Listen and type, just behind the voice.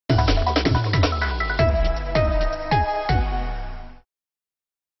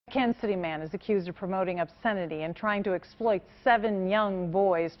Kansas City man is accused of promoting obscenity and trying to exploit 7 young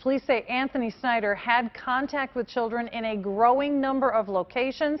boys. Police say Anthony Snyder had contact with children in a growing number of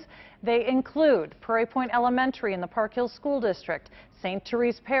locations. They include Prairie Point Elementary in the Park Hill School District, St.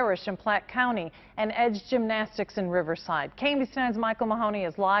 Therese Parish in Platte County, and Edge Gymnastics in Riverside. KMBC 9's Michael Mahoney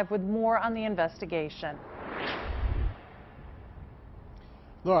is live with more on the investigation.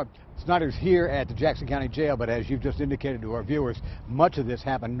 Laura, Snyder's here at the Jackson County Jail, but as you've just indicated to our viewers, much of this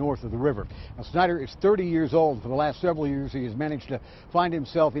happened north of the river. Now, Snyder is 30 years old. For the last several years, he has managed to find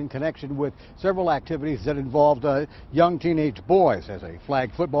himself in connection with several activities that involved young teenage boys, as a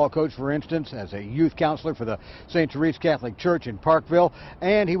flag football coach, for instance, as a youth counselor for the St. Therese Catholic Church in Parkville,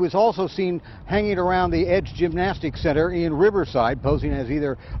 and he was also seen hanging around the Edge Gymnastics Center in Riverside, posing as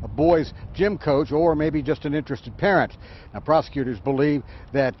either a boys' gym coach or maybe just an interested parent. Now, prosecutors believe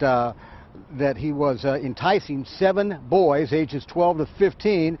that he was enticing 7 boys ages 12 to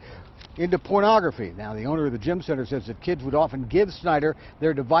 15 into pornography. Now, the owner of the gym center says that kids would often give Snyder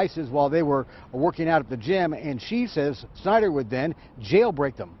their devices while they were working out at the gym, and she says Snyder would then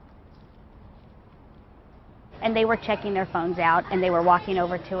jailbreak them. And they were checking their phones out, and they were walking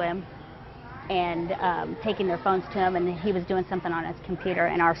over to him and taking their phones to him, and he was doing something on his computer,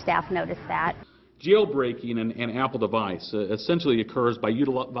 and our staff noticed that. Jailbreaking an Apple device essentially occurs by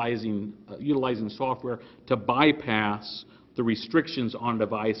utilizing software to bypass the restrictions on a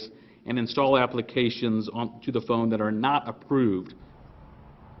device and install applications onto the phone that are not approved.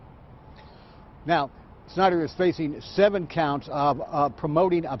 Now, Snyder is facing 7 counts of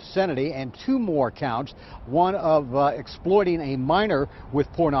promoting obscenity and 2 more counts, one of exploiting a minor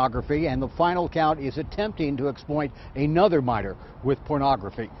with pornography, and the final count is attempting to exploit another minor with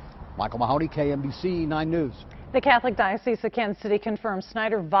pornography. Michael Mahoney, KMBC 9 News. The Catholic Diocese of Kansas City confirms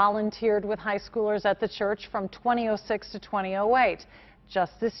Snyder volunteered with high schoolers at the church from 2006 to 2008.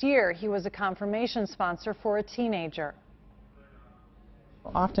 Just this year, he was a confirmation sponsor for a teenager.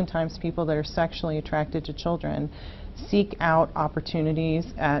 Oftentimes, people that are sexually attracted to children seek out opportunities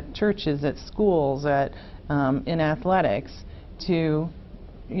at churches, at schools, in athletics to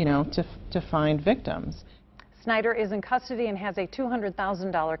find victims. Snyder is in custody and has a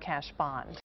 $200,000 cash bond.